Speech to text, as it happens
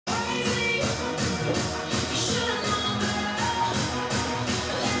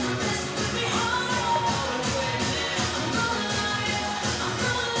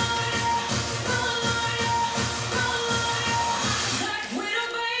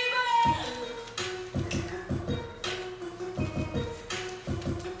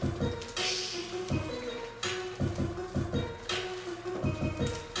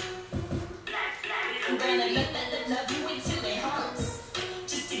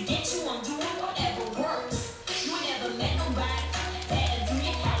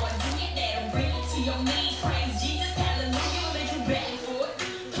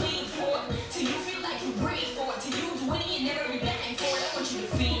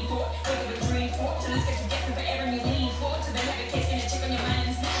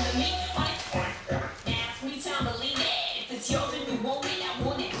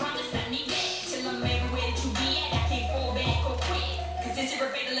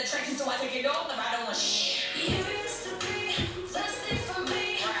the trenches, so I take it all. I don't want shit. You used to be plastic for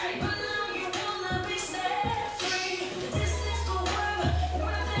me, right? But now you wanna be set free. The distance go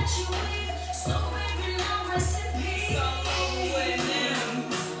where that you leave. So baby, now rest in peace. So with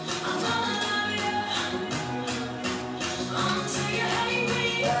them, I'm gonna love you until you hate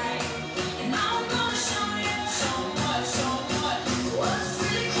me, right? And I'm gonna show you so much what's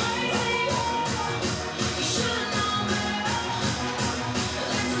really crazy. You should've known better.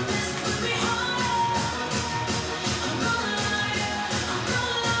 Little this put me higher. I'm gonna love you, I'm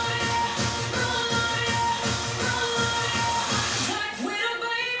gonna love you, gonna love you, gonna love you like with a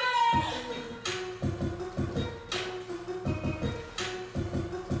baby.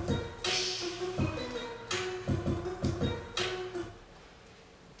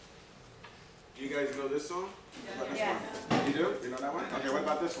 Do you guys know this song? What about this Yes. one? You do? You know that one? Okay, what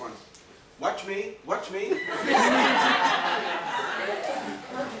about this one? Watch me, watch me.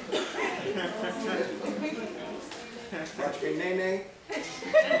 Watch me, nay nay.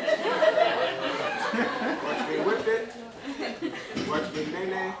 Watch me, whip it. Watch me, nay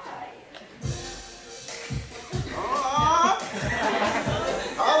nay. Oh!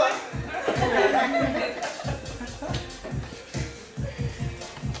 Holla!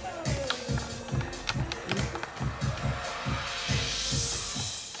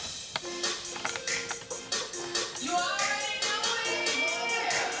 You already know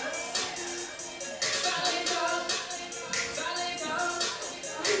it. Solid gold, solid gold,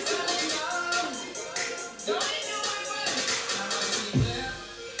 solid gold. Don't need to work with me.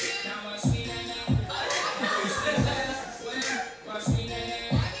 Now watch me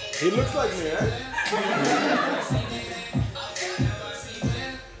He looks like me, eh?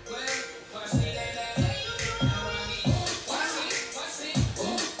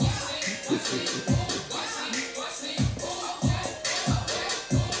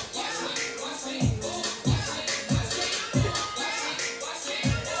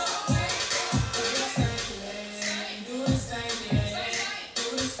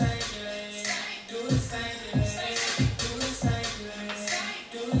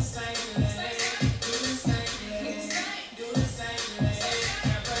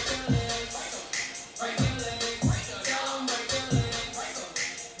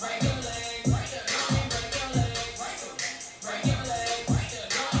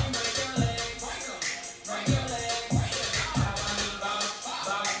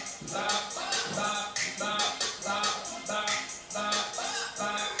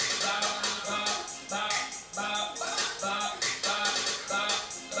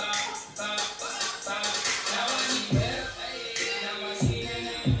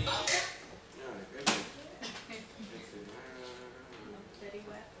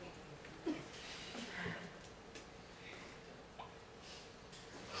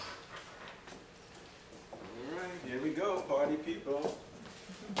 Alright, here we go, party people.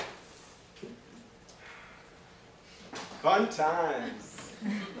 Fun times.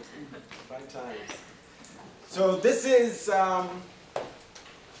 Fun times. So this is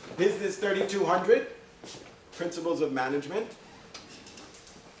Business 3200, Principles of Management.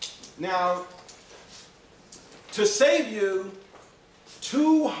 Now, to save you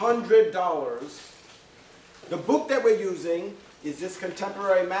 $200, the book that we're using is this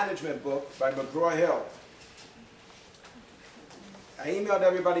Contemporary Management book by McGraw-Hill. I emailed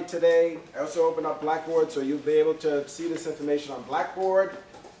everybody today. I also opened up Blackboard so you'll be able to see this information on Blackboard.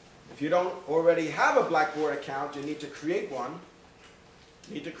 If you don't already have a Blackboard account, you need to create one.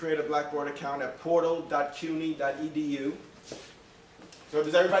 You need to create a Blackboard account at portal.cuny.edu. So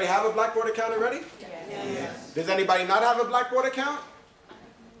does everybody have a Blackboard account already? Yes. Does anybody not have a Blackboard account?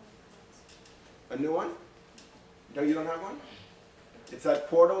 A new one? No, you don't have one? It's at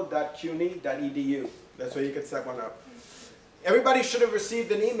portal.cuny.edu. That's where you can set one up. Everybody should have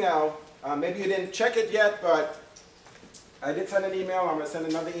received an email. Maybe you didn't check it yet, but I did send an email. I'm going to send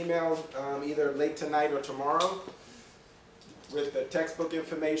another email either late tonight or tomorrow with the textbook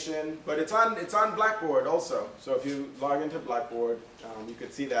information. But it's on Blackboard also. So if you log into Blackboard, you can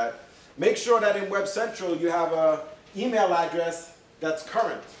see that. Make sure that in Web Central you have an email address that's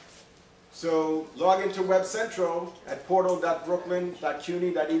current. So log into Web Central at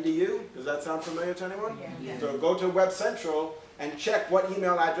portal.brooklyn.cuny.edu. Does that sound familiar to anyone? Yeah. So go to Web Central and check what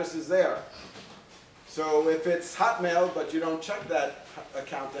email address is there. So if it's Hotmail, but you don't check that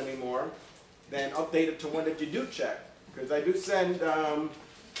account anymore, then update it to one that you do check. Because I do send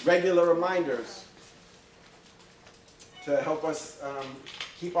regular reminders to help us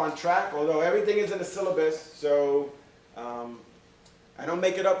keep on track, although everything is in the syllabus, so I don't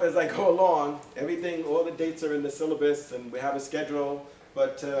make it up as I go along. Everything, all the dates are in the syllabus, and we have a schedule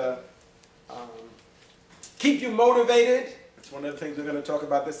but keep you motivated. It's one of the things we're going to talk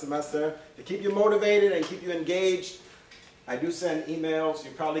about this semester. To keep you motivated and keep you engaged, I do send emails.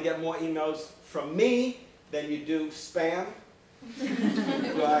 You probably get more emails from me than you do spam.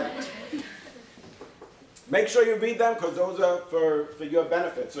 But make sure you read them because those are for your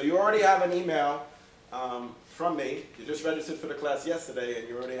benefit. So you already have an email from me. You just registered for the class yesterday and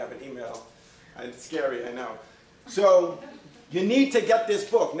you already have an email. It's scary, I know. So you need to get this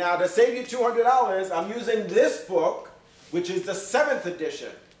book. Now to save you $200, I'm using this book, which is the 7th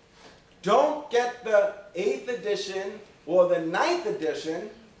edition. Don't get the 8th edition or the 9th edition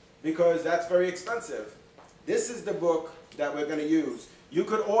because that's very expensive. This is the book that we're going to use. You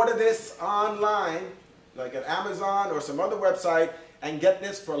could order this online, like at Amazon or some other website, and get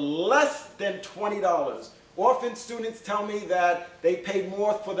this for less than $20. Often students tell me that they paid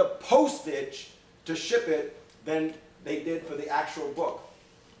more for the postage to ship it than they did for the actual book.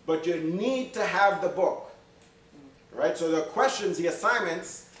 But you need to have the book. Right? So the questions, the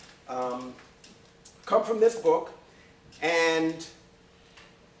assignments, come from this book, and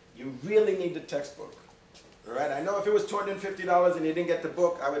you really need the textbook. All right? I know if it was $250 and you didn't get the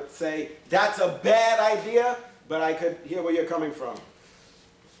book, I would say that's a bad idea, but I could hear where you're coming from.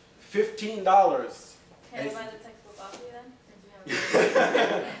 $15. Can I buy the textbook off you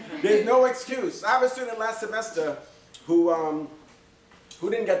then? There's no excuse. I have a student last semester who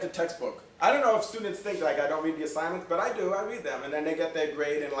didn't get the textbook. I don't know if students think like I don't read the assignments, but I do. I read them, and then they get their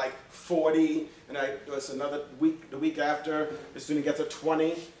grade in like 40, and it's another week. The week after, the student gets a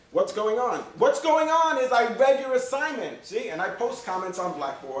 20. What's going on? What's going on is I read your assignment, see, and I post comments on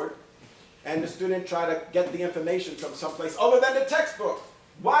Blackboard, and the student try to get the information from someplace other than the textbook.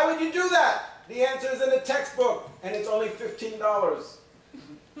 Why would you do that? The answer is in the textbook, and it's only $15.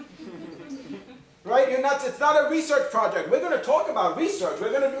 Right? It's not a research project. We're going to talk about research.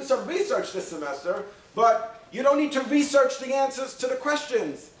 We're going to do some research this semester, but you don't need to research the answers to the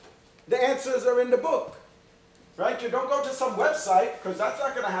questions. The answers are in the book. Right? You don't go to some website, because that's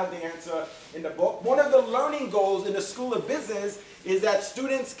not going to have the answer in the book. One of the learning goals in the School of Business is that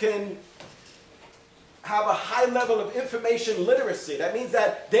students can have a high level of information literacy. That means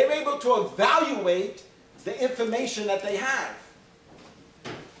that they're able to evaluate the information that they have.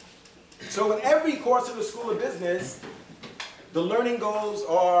 So in every course of the School of Business, the learning goals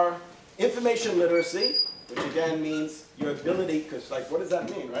are information literacy, which again means your ability, because like what does that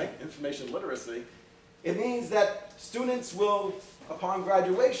mean, right? Information literacy. It means that students will, upon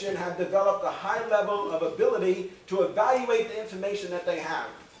graduation, have developed a high level of ability to evaluate the information that they have.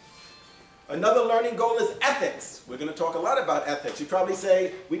 Another learning goal is ethics. We're going to talk a lot about ethics. You probably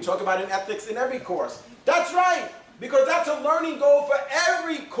say, we talk about ethics in every course. That's right, because that's a learning goal for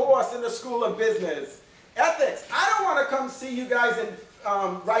every course in the School of Business. Ethics. I don't want to come see you guys in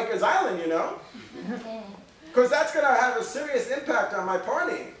Rikers Island, you know, because that's going to have a serious impact on my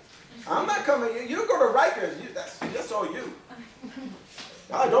partying. I'm not coming. You go to Rikers. That's all you.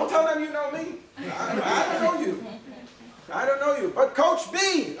 Don't tell them you know me. I don't know you. I don't know you. But Coach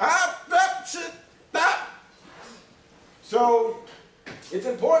B. So it's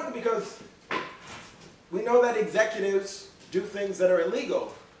important because we know that executives do things that are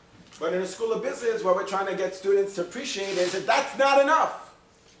illegal. But in the School of Business, what we're trying to get students to appreciate is that that's not enough.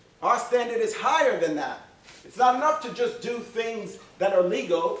 Our standard is higher than that. It's not enough to just do things that are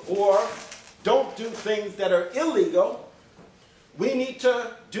legal or don't do things that are illegal. We need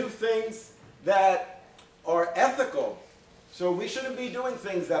to do things that are ethical. So we shouldn't be doing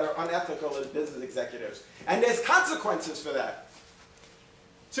things that are unethical as business executives. And there's consequences for that.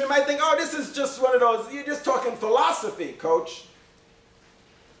 So you might think, oh, this is just one of those, you're just talking philosophy, coach.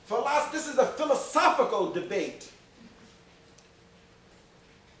 This is a philosophical debate.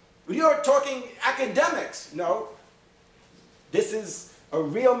 You're talking academics. No. This is a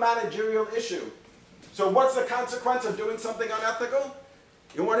real managerial issue. So what's the consequence of doing something unethical?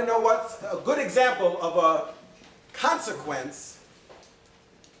 You want to know what's a good example of a consequence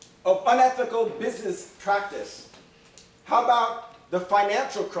of unethical business practice? How about the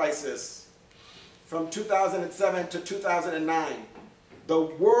financial crisis from 2007 to 2009? The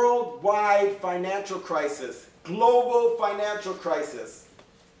worldwide financial crisis, global financial crisis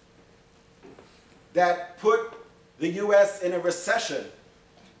that put the U.S. in a recession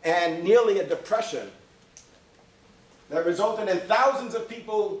and nearly a depression that resulted in thousands of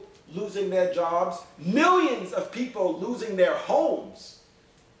people losing their jobs, millions of people losing their homes.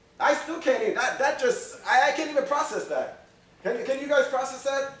 I still can't even, I can't even process that. Can you guys process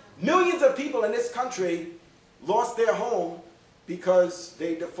that? Millions of people in this country lost their home because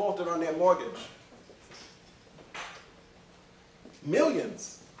they defaulted on their mortgage.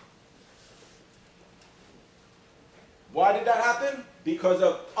 Millions. Why did that happen? Because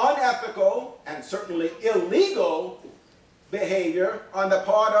of unethical and certainly illegal behavior on the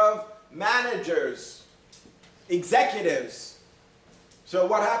part of managers, executives. So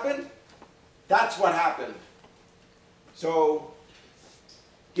what happened? That's what happened. So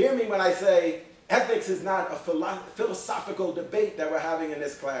hear me when I say ethics is not a philosophical debate that we're having in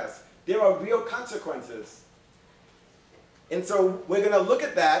this class. There are real consequences. And so we're going to look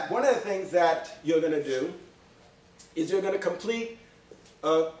at that. One of the things that you're going to do is you're going to complete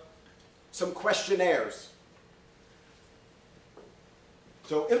some questionnaires.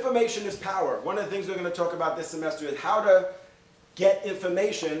 So information is power. One of the things we're going to talk about this semester is how to get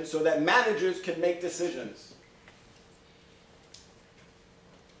information so that managers can make decisions.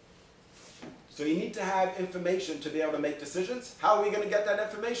 So you need to have information to be able to make decisions. How are we going to get that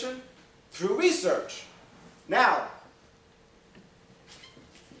information? Through research. Now,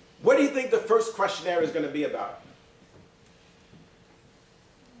 what do you think the first questionnaire is going to be about?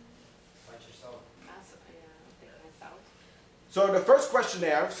 So the first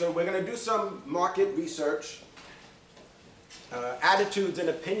questionnaire, so we're going to do some market research, attitudes and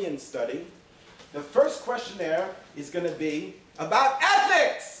opinion study. The first questionnaire is going to be about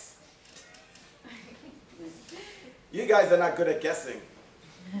ethics. You guys are not good at guessing.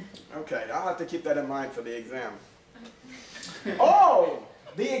 Okay, I'll have to keep that in mind for the exam. Oh,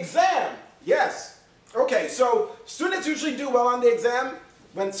 the exam, yes. Okay, so students usually do well on the exam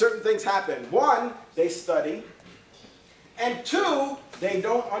when certain things happen. One, they study. And two, they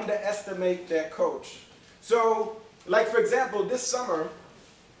don't underestimate their coach. So, like for example, this summer,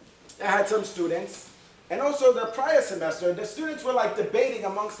 I had some students, and also the prior semester, the students were like debating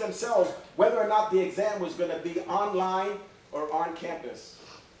amongst themselves whether or not the exam was going to be online or on campus.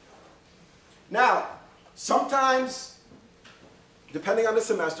 Now, sometimes, depending on the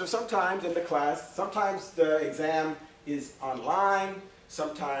semester, sometimes in the class, sometimes the exam is online,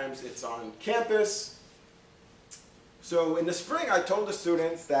 sometimes it's on campus. So in the spring, I told the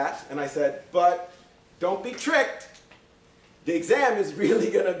students that, and I said, but don't be tricked. The exam is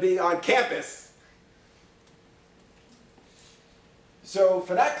really going to be on campus. So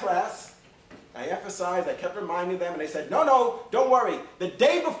for that class, I emphasized, I kept reminding them, and they said, no, no, don't worry. The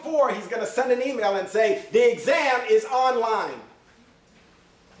day before, he's going to send an email and say, the exam is online.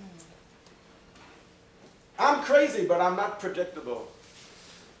 I'm crazy, but I'm not predictable.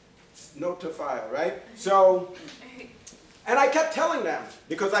 Note to file, right? So, and I kept telling them,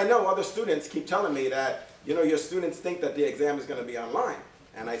 because I know other students keep telling me that, you know, your students think that the exam is going to be online.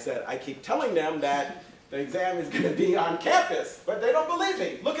 And I said, I keep telling them that the exam is going to be on campus, but they don't believe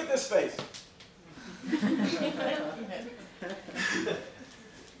me. Look at this face.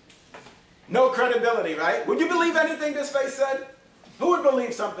 No credibility, right? Would you believe anything this face said? Who would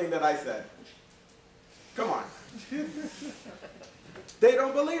believe something that I said? Come on. They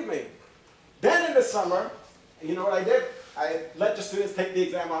don't believe me. Then in the summer, you know what I did? I let the students take the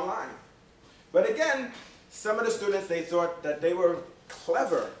exam online. But again, some of the students, they thought that they were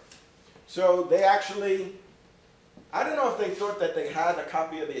clever. So they actually, I don't know if they thought that they had a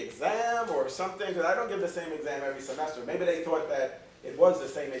copy of the exam or something, because I don't give the same exam every semester. Maybe they thought that it was the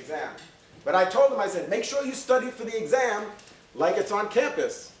same exam. But I told them, I said, make sure you study for the exam like it's on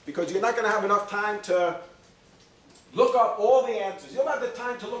campus, because you're not going to have enough time to look up all the answers. You'll have the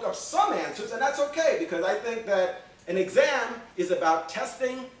time to look up some answers, and that's okay, because I think that an exam is about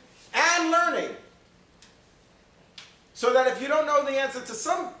testing and learning. So that if you don't know the answer to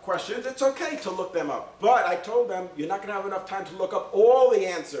some questions, it's okay to look them up. But I told them, you're not going to have enough time to look up all the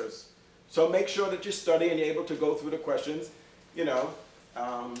answers. So make sure that you study and you're able to go through the questions, you know,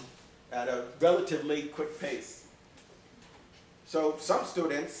 at a relatively quick pace. So some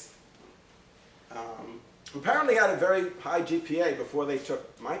students who apparently had a very high GPA before they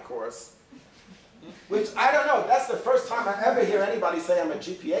took my course, which I don't know, that's the first time I ever hear anybody say I'm a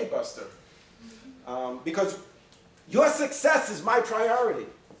GPA buster. Because your success is my priority.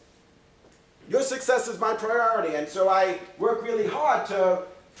 Your success is my priority, and so I work really hard to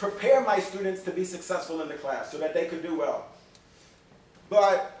prepare my students to be successful in the class so that they can do well.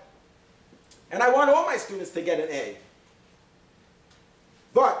 And I want all my students to get an A.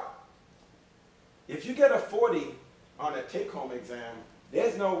 But if you get a 40 on a take-home exam,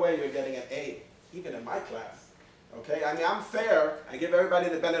 there's no way you're getting an A, even in my class. Okay? I mean, I'm fair. I give everybody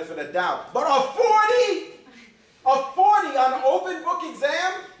the benefit of the doubt. But a 40? A 40 on an open book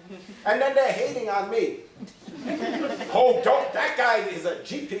exam? And then they're hating on me. Oh, don't, that guy is a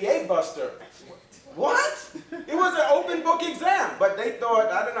GPA buster. What? It was an open book exam. But they thought,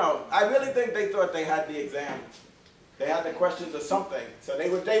 I don't know, I really think they thought they had the exam. They had the questions or something. So they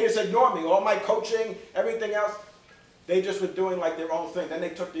just ignored me. All my coaching, everything else, they just were doing like their own thing. Then they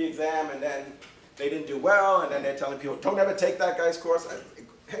took the exam and then they didn't do well. And then they're telling people, don't ever take that guy's course.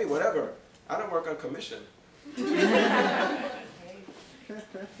 Hey, whatever. I don't work on commission.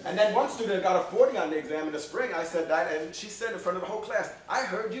 And then one student got a 40 on the exam in the spring. I said that, and she said in front of the whole class, I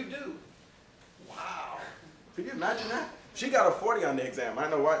heard you do. Wow. Could you imagine that? She got a 40 on the exam. I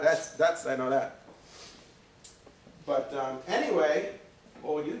know what, I know that. But anyway,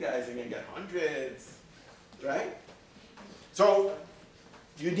 all you guys are going to get hundreds, right? So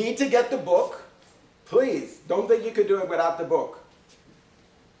you need to get the book. Please, don't think you could do it without the book.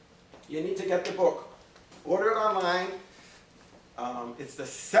 You need to get the book. Order it online. It's the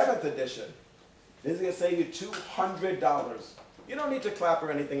 7th edition. This is going to save you $200. You don't need to clap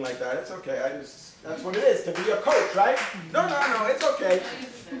or anything like that. It's okay. That's what it is, to be your coach, right? No, it's okay.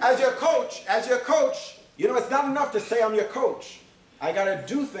 As your coach, you know, it's not enough to say I'm your coach. I got to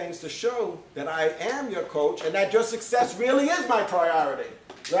do things to show that I am your coach and that your success really is my priority,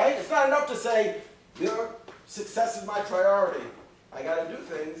 right? It's not enough to say your success is my priority. I got to do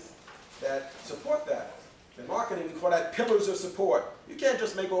things that support that. In marketing, we call that pillars of support. You can't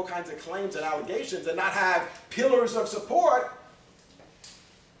just make all kinds of claims and allegations and not have pillars of support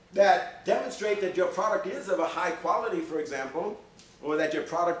that demonstrate that your product is of a high quality, for example, or that your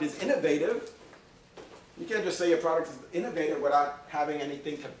product is innovative. You can't just say your product is innovative without having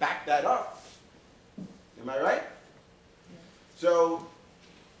anything to back that up. Am I right? So,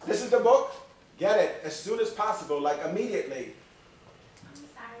 this is the book. Get it as soon as possible, like immediately. I'm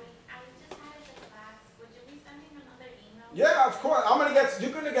sorry, I just had it in class. Would you be sending another email? Yeah, of course.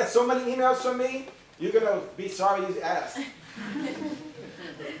 You're gonna get so many emails from me. You're gonna be sorry you asked.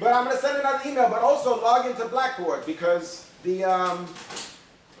 But I'm gonna send another email. But also log into Blackboard because the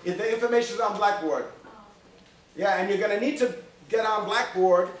information is on Blackboard. Yeah, and you're gonna need to get on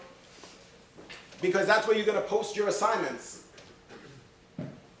Blackboard because that's where you're gonna post your assignments.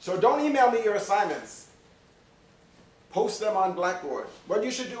 So don't email me your assignments. Post them on Blackboard. What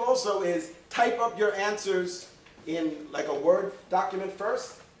you should do also is type up your answers in like a Word document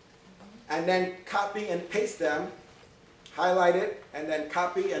first, and then copy and paste them, highlight it, and then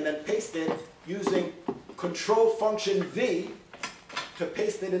copy and then paste it using Control Function V to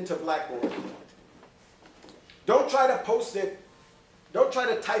paste it into Blackboard. Don't try to post it, don't try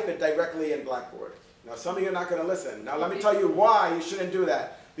to type it directly in Blackboard. Now some of you are not going to listen. Now let me tell you why you shouldn't do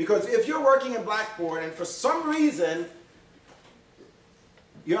that. Because if you're working in Blackboard and for some reason,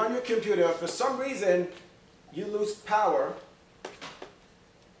 you're on your computer, for some reason you lose power,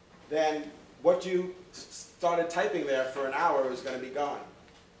 then what you started typing there for an hour is going to be gone.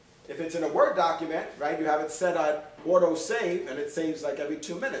 If it's in a Word document, right, you have it set at auto save and it saves like every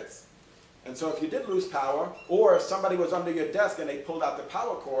 2 minutes. And so if you did lose power, or if somebody was under your desk and they pulled out the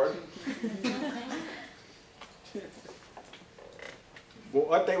power cord, well,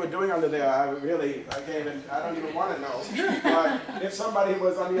 what they were doing under there, I don't even want to know. But if somebody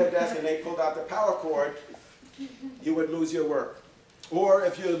was under your desk and they pulled out the power cord, you would lose your work. Or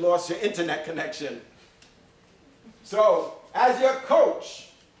if you lost your internet connection. So, as your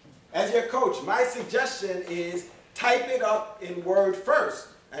coach, my suggestion is type it up in Word first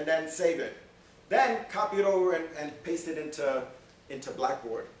and then save it. Then copy it over and paste it into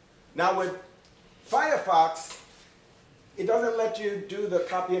Blackboard. Now with Firefox, it doesn't let you do the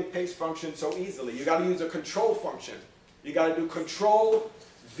copy and paste function so easily. You got to use a control function. You got to do Control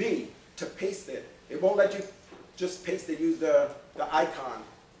V to paste it. It won't let you just paste it, use the icon,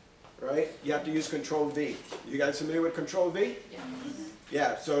 right? You have to use Control V. You guys familiar with Control V? Yeah.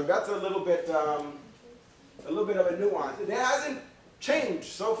 Yeah, so that's a little bit of a nuance. It hasn't changed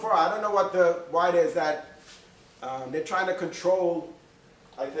so far. I don't know why it is that they're trying to control,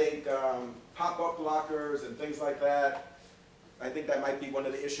 I think, pop-up blockers and things like that. I think that might be one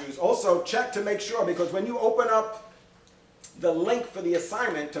of the issues. Also, check to make sure, because when you open up the link for the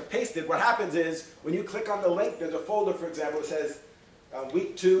assignment to paste it, what happens is, when you click on the link, there's a folder, for example, that says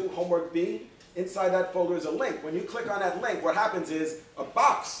Week 2, Homework B. Inside that folder is a link. When you click on that link, what happens is a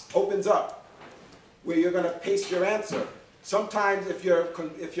box opens up where you're going to paste your answer. Sometimes if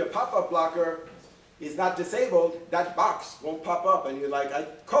your pop-up blocker is not disabled, that box won't pop up, and you're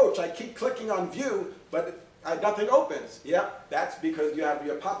like, Coach, I keep clicking on View, but nothing opens. Yep, that's because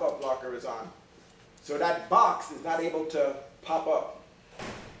your pop-up blocker is on. So that box is not able to pop up.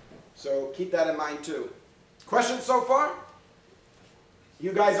 So keep that in mind too. Questions so far?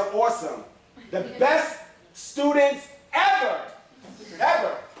 You guys are awesome. The best students ever.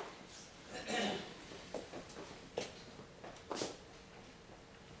 Ever.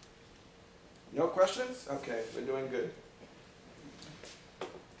 No questions? Okay, we're doing good.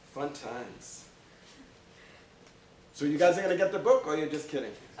 Fun times. So you guys are gonna get the book, or you're just kidding?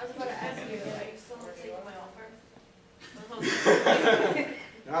 I was about to ask you, are you still taking my offer?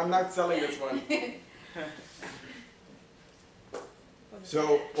 No, I'm not selling this one.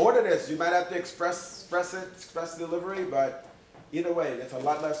 So order this. You might have to express delivery, but either way, it's a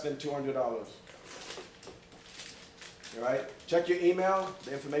lot less than $200. All right. Check your email.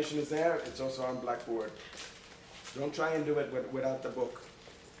 The information is there. It's also on Blackboard. Don't try and do it without the book.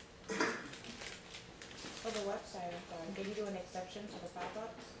 For the website, I'm sorry, can you do an exception for the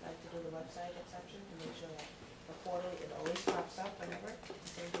pop-ups? Like to do the website exception to make sure that the portal, it always pops up whenever?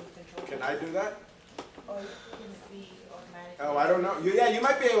 So you control. Can I do that? Or can it be automatic? Oh, I don't know. Yeah, you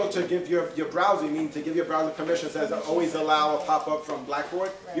might be able to give your browser, you mean to give your browser permission, it says always allow a pop-up from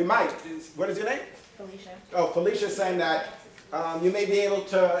Blackboard. You might. What is your name? Felicia. Oh, Felicia's saying that you may be able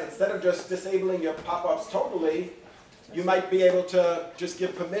to, instead of just disabling your pop-ups totally, you might be able to just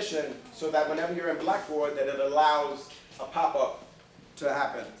give permission so that whenever you're in Blackboard, that it allows a pop-up to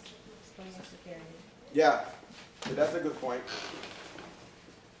happen. Explain the security. Yeah, so that's a good point.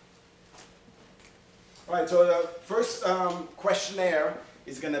 All right, so the first questionnaire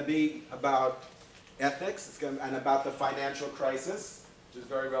is going to be about ethics and about the financial crisis, which is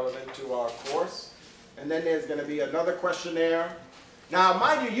very relevant to our course. And then there's going to be another questionnaire. Now,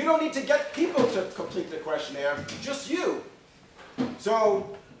 mind you, you don't need to get people to complete the questionnaire, just you.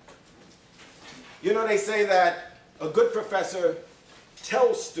 So, you know, they say that a good professor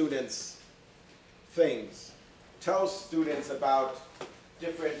tells students things, tells students about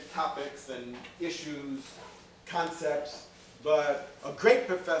different topics and issues, concepts, but a great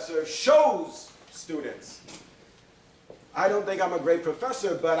professor shows students. I don't think I'm a great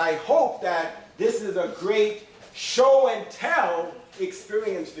professor, but I hope that this is a great show and tell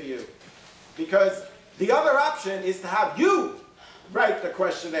experience for you. Because the other option is to have you write the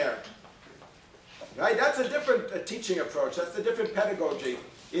questionnaire. Right? That's a different teaching approach. That's a different pedagogy,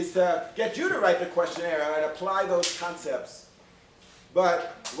 is to get you to write the questionnaire and apply those concepts.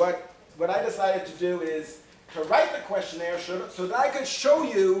 But what I decided to do is to write the questionnaire so that I could show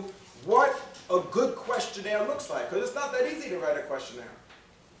you what a good questionnaire looks like. Because it's not that easy to write a questionnaire.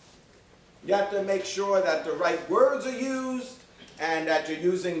 You have to make sure that the right words are used and that you're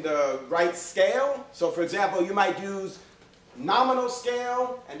using the right scale. So for example, you might use nominal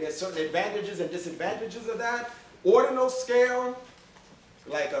scale, and there's certain advantages and disadvantages of that. Ordinal scale,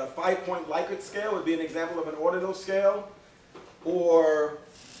 like a 5-point Likert scale would be an example of an ordinal scale. Or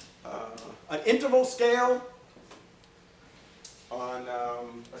an interval scale on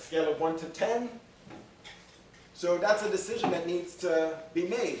a scale of 1 to 10. So that's a decision that needs to be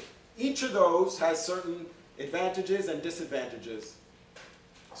made. Each of those has certain advantages and disadvantages.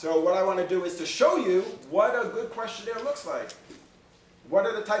 So what I want to do is to show you what a good questionnaire looks like. What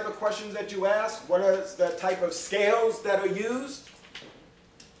are the type of questions that you ask? What are the type of scales that are used?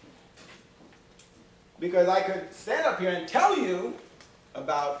 Because I could stand up here and tell you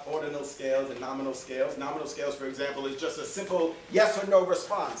about ordinal scales and nominal scales. Nominal scales, for example, is just a simple yes or no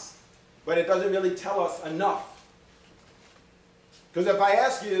response. But it doesn't really tell us enough. Because if I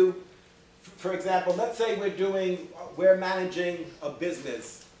ask you, for example, let's say we're managing a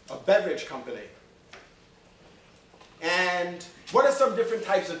business, a beverage company. And what are some different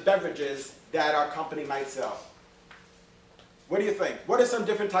types of beverages that our company might sell? What do you think? What are some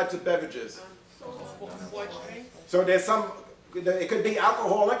different types of beverages? So there's some, it could be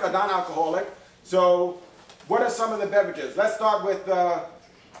alcoholic or non-alcoholic. So what are some of the beverages? Let's start with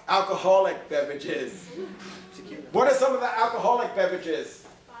alcoholic beverages. What are some of the alcoholic beverages?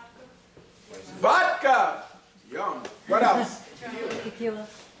 Vodka. Yum. What else? Tequila.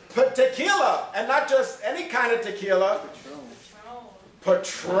 Tequila. And not just any kind of tequila.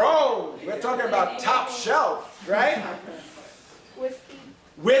 Patron. We're talking about top shelf, right? Whiskey.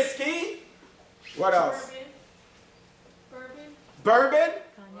 Whiskey. What else? Bourbon. Bourbon.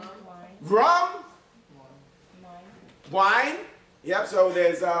 Wine. Rum. Wine. Wine. Yep, so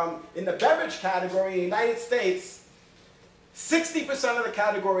there's, in the beverage category in the United States, 60% of the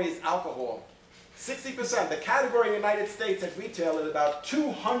category is alcohol. 60%. The category in the United States at retail is about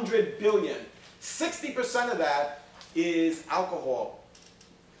 200 billion. 60% of that is alcohol.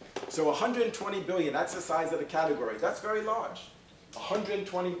 So 120 billion, that's the size of the category. That's very large.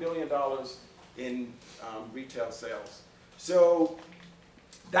 $120 billion in retail sales. So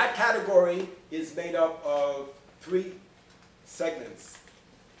that category is made up of 3 segments.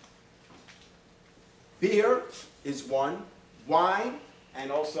 Beer is one, wine,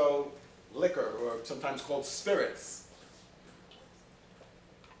 and also liquor, or sometimes called spirits.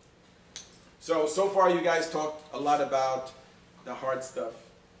 So far you guys talked a lot about the hard stuff,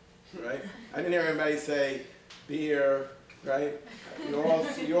 right? I didn't hear anybody say beer, right?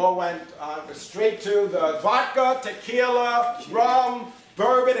 You all went straight to the vodka, tequila, rum,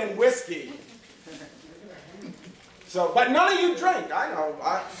 bourbon, and whiskey. So, but none of you drink. I know.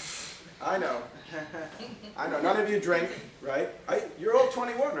 I know. None of you drink, right? You're all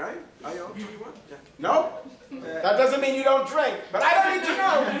 21, right? Are you all 21? Yeah. No? That doesn't mean you don't drink, but I don't need to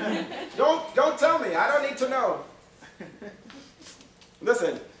know. Don't tell me. I don't need to know.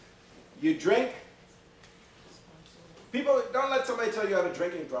 Listen, you drink. People, don't let somebody tell you have a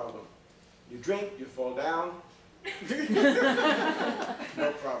drinking problem. You drink, you fall down.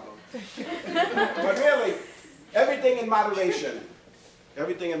 No problem. But really, everything in moderation.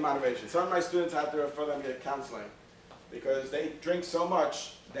 Everything in moderation. Some of my students have to refer them to get counseling because they drink so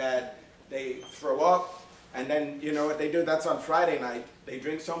much that they throw up, and then, you know what they do? That's on Friday night. They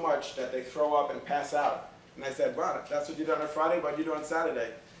drink so much that they throw up and pass out. And I said, wow, that's what you do on a Friday? What do you do on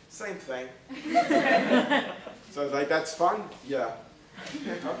Saturday? Same thing. So I was like, that's fun? Yeah.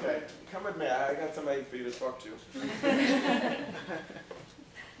 Okay, come with me. I got somebody for you to talk to.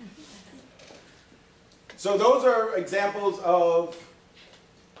 So those are examples of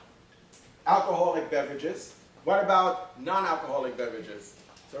alcoholic beverages. What about non-alcoholic beverages?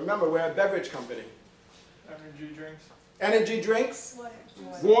 So remember, we're a beverage company. Energy drinks. Energy drinks, Water.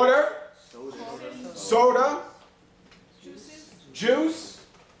 water, Soda. soda, Juices. juice.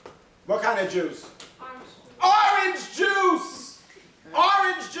 What kind of juice? Orange. Orange juice!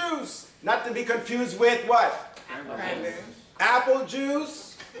 Orange juice! Not to be confused with what? Apple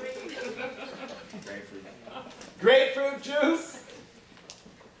juice? Grapefruit. Grapefruit juice?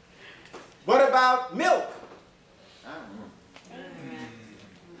 What about milk? I don't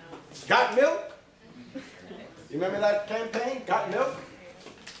know. Got milk? You remember that campaign, Got Milk?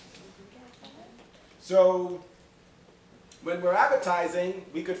 So, when we're advertising,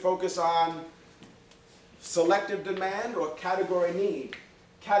 we could focus on selective demand or category need.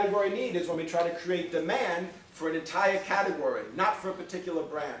 Category need is when we try to create demand for an entire category, not for a particular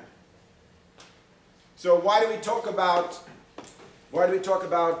brand. So why do we talk about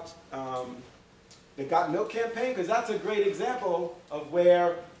the Got Milk campaign? Because that's a great example of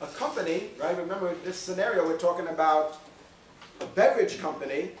where a company, right? Remember this scenario, we're talking about a beverage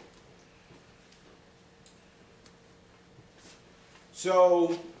company.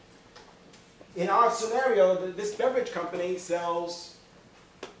 So in our scenario, this beverage company sells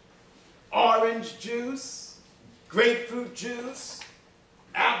orange juice, grapefruit juice,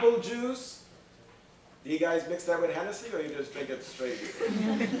 apple juice. Do you guys mix that with Hennessy, or you just drink it straight?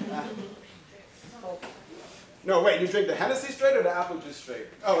 No, wait, you drink the Hennessy straight or the apple juice straight?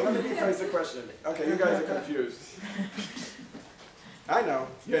 Oh, let me rephrase the question. Okay, you guys are confused. I know,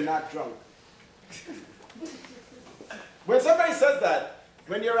 you're not drunk. When somebody says that,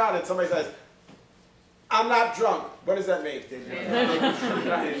 when you're out and somebody says, I'm not drunk, what does that mean?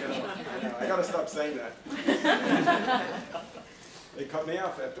 I gotta stop saying that. They cut me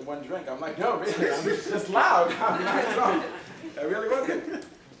off after one drink. I'm like, no, really, I'm just loud. I'm not drunk. I really wasn't.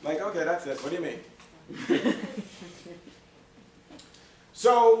 Like, okay, that's it. What do you mean?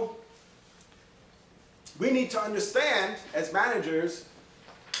 So, we need to understand, as managers,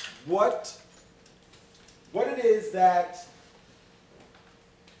 what it is that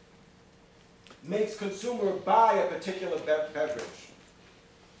makes consumer buy a particular beverage.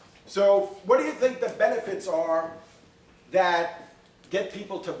 So, what do you think the benefits are that get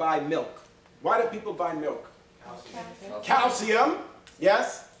people to buy milk? Why do people buy milk? Calcium,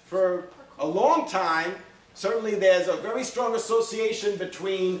 yes. For a long time, certainly there's a very strong association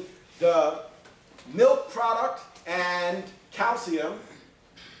between the milk product and calcium.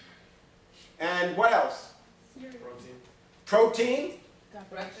 And what else? Protein. It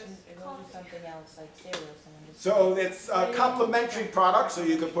goes with something else, like cereal. So it's a complementary product, so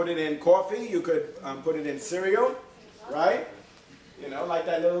you could put it in coffee, you could put it in cereal, right? You know, like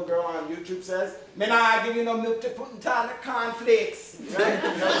that little girl on YouTube says, "Man, I give you no milk to put in the cornflakes." Right?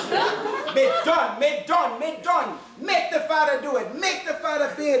 Me done. Make the father do it. Make the father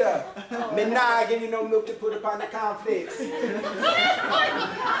better. Me nah give you no milk to put upon the cornflakes.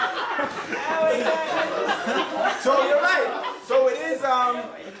 So you're right. So it is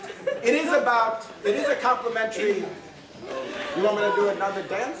a complementary. You want me to do another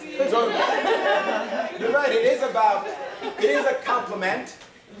dance? So, you're right. It is a compliment,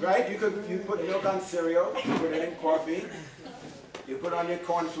 right? You put milk on cereal, you put it in coffee, you put on your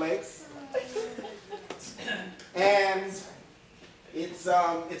cornflakes, and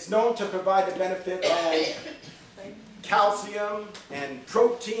it's known to provide the benefit of calcium and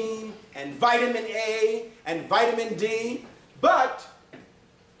protein and vitamin A and vitamin D, but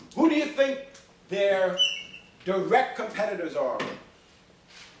who do you think their direct competitors are?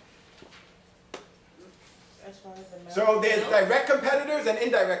 As far as the milk. So there's direct competitors and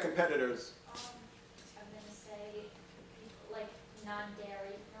indirect competitors. I'm gonna say people like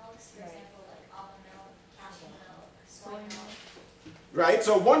non-dairy milks, for Right. example, like almond milk, cashew milk, soy milk. Right?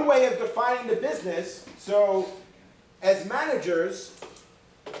 So one way of defining the business, so as managers,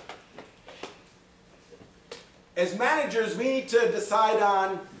 we need to decide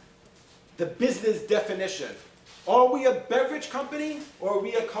on the business definition. Are we a beverage company or are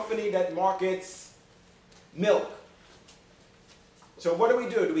we a company that markets milk? So what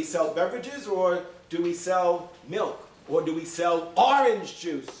do? Do we sell beverages or do we sell milk? Or do we sell orange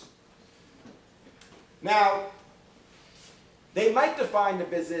juice? Now, they might define the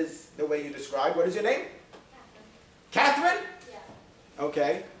business the way you described. What is your name? Catherine? Yeah,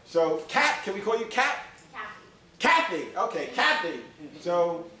 Okay. So, Cat, can we call you Cat? Kathy. Kathy. Okay, Kathy.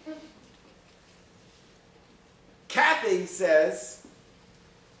 So, Kathy says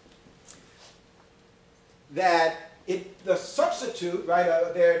that the substitute,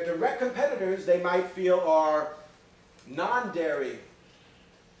 right, their direct competitors, they might feel are non-dairy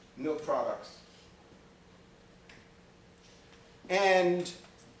milk products. And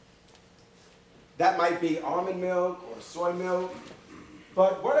that might be almond milk or soy milk.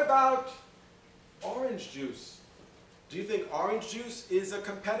 But what about orange juice? Do you think orange juice is a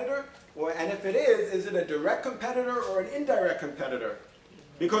competitor? And if it is it a direct competitor or an indirect competitor?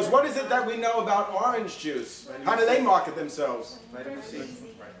 Because what is it that we know about orange juice? How do they market themselves? Vitamin C.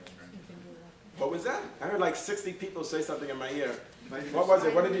 What was that? I heard like 60 people say something in my ear. What was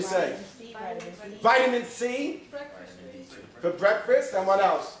it? What did you say? Vitamin C for breakfast, and what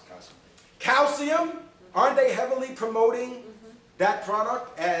else? Calcium. Aren't they heavily promoting that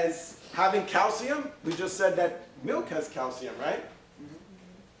product as having calcium? We just said that milk has calcium, right?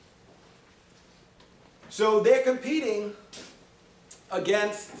 So they're competing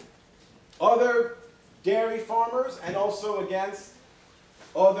against other dairy farmers and also against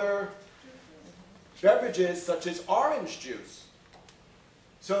other beverages such as orange juice.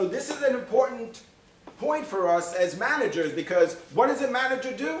 So this is an important point for us as managers, because what does a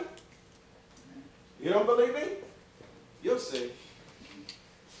manager do? You don't believe me? You'll see.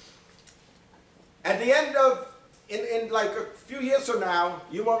 At the end of, in like a few years from now,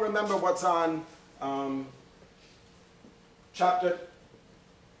 you won't remember what's on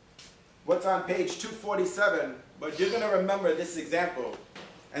what's on page 247, but you're going to remember this example.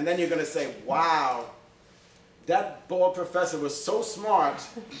 And then you're going to say, wow, that board professor was so smart.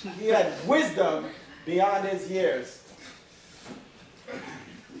 He had wisdom beyond his years.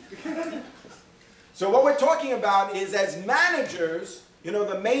 So what we're talking about is, as managers, you know,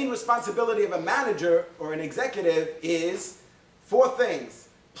 the main responsibility of a manager or an executive is 4 things: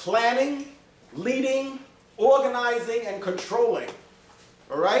 planning, leading, organizing, and controlling.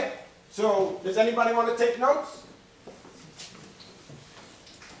 All right? So does anybody want to take notes?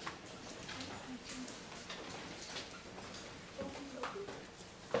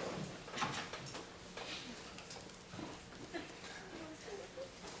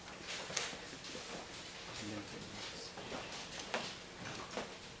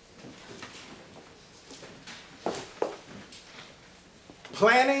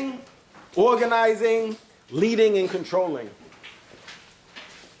 Planning, organizing, leading, and controlling.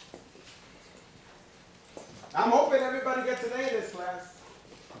 I'm hoping everybody gets an A in this class.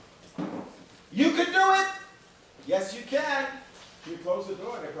 You can do it. Yes, you can. You close the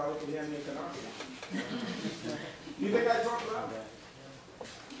door, they probably can hear me in Canarsie. You think I talked loud?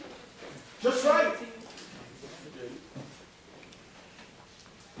 Just right.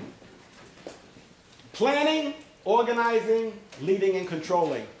 Planning, organizing, leading, and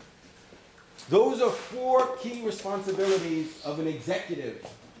controlling. Those are 4 key responsibilities of an executive,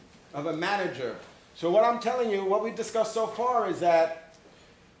 of a manager. So what I'm telling you, what we've discussed so far is that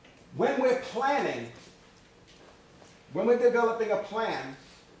when we're planning, when we're developing a plan,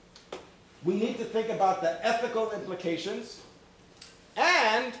 we need to think about the ethical implications.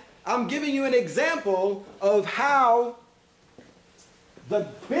 And I'm giving you an example of how the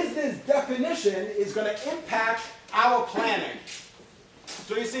business definition is going to impact our planning.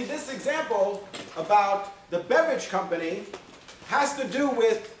 So you see, this example about the beverage company has to do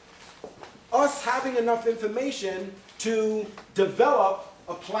with us having enough information to develop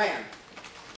a plan.